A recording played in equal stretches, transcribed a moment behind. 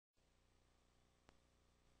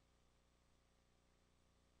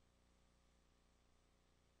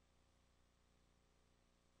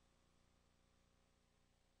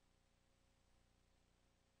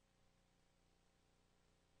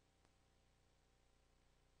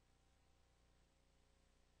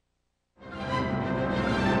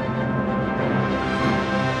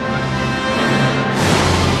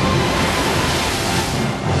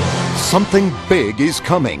Something big is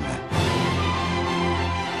coming.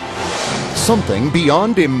 Something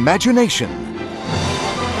beyond imagination.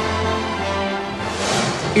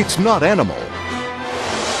 It's not animal.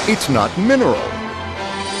 It's not mineral.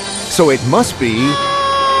 So it must be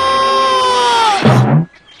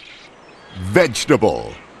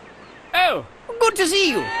vegetable. Oh, good to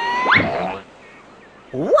see you.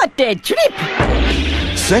 What a trip!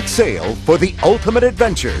 Set sail for the ultimate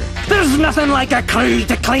adventure. There's nothing like a crew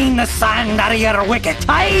to clean the sand out of your wicket,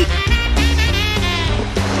 eh?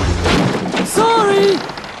 Sorry!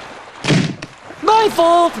 My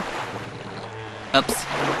fault! Oops.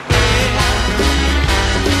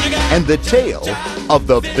 And the tale of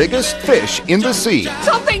the biggest fish in the sea.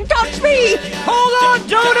 Something touched me! Hold on,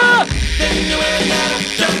 Jonah!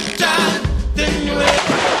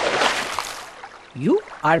 You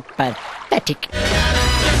are pathetic.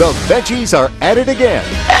 The veggies are at it again.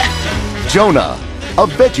 Jonah, a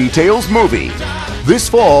Veggietales movie. This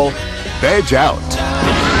fall, veg out.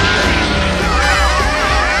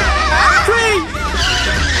 Tree!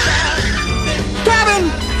 Cabin!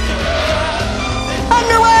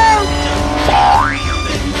 Underwear!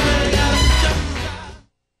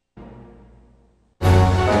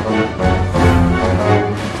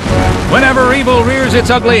 Whenever evil rears its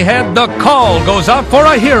ugly head, the call goes out for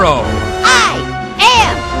a hero. I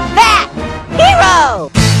am that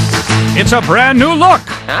hero! It's a brand new look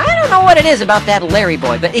I don't know what it is about that Larry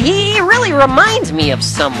boy, but he really reminds me of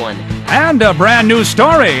someone. and a brand new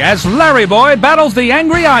story as Larry Boy battles the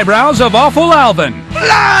angry eyebrows of Awful Alvin.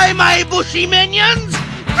 Fly, my bushy minions!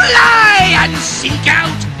 Fly and seek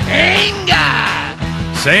out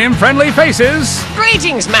anger! Same friendly faces,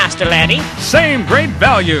 Greetings, Master Laddie. same great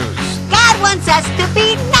values. God wants us to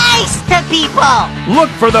be nice to people! Look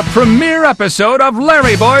for the premiere episode of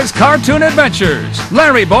Larry Boy's Cartoon Adventures,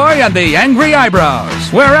 Larry Boy and the Angry Eyebrows,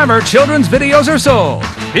 wherever children's videos are sold.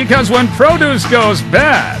 Because when produce goes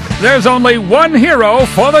bad, there's only one hero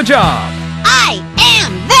for the job. I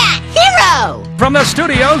am that hero! From the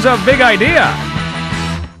studios of Big Idea.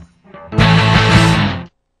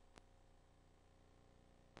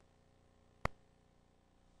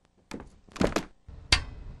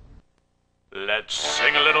 Let's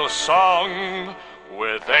sing a little song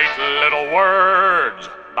with 8 little words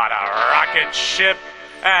about a rocket ship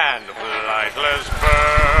and flightless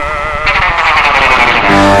birds.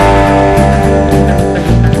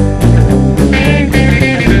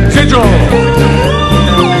 Sigil!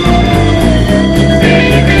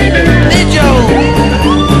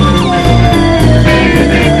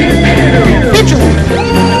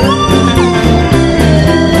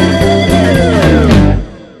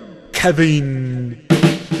 Kevin. 3,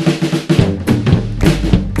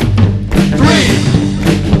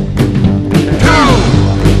 2,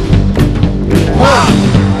 1.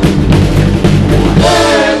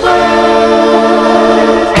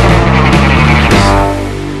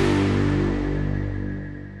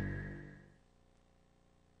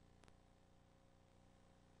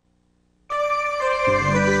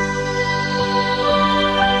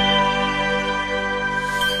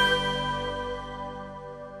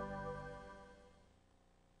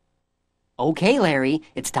 Okay, Larry,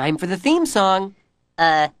 it's time for the theme song.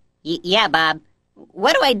 Yeah, Bob.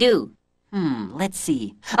 What do I do? Let's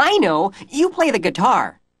see. I know. You play the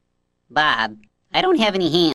guitar. Bob, I don't have any hands.